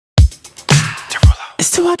It's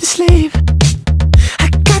too hard to sleep. I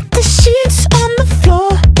got the sheets on the floor,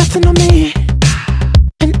 nothing on me,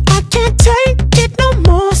 and I can't take it no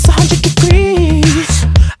more. It's 100 degrees.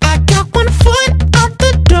 I got 1 foot out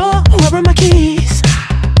the door. Where are my keys?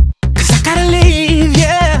 'Cause I gotta leave,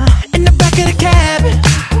 yeah. In the back of the cab,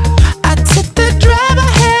 I took the drive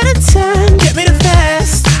ahead of time. Get me the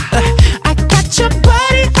fast. I got your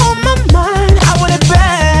body on my mind. I want it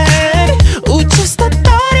bad. Ooh, just the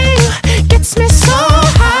thought of you gets me so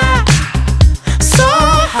high, so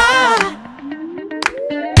high.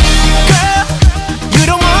 Girl, you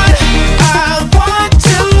the one I want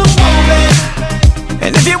to move it.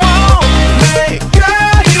 And if you want me,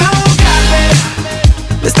 girl, you got me.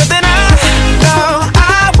 There's nothing I know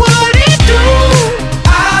I wouldn't do,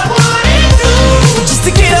 just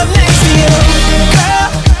to get up next to you. Girl,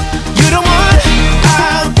 you the one I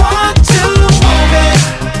want to move it.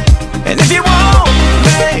 And if you want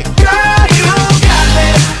me, girl, you got me.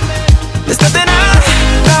 There's nothing I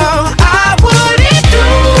know I wouldn't do,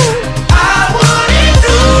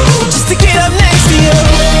 just to get up next to you.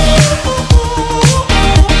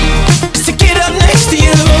 Just to get up next to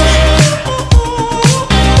you.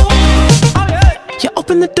 You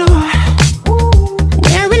open the door,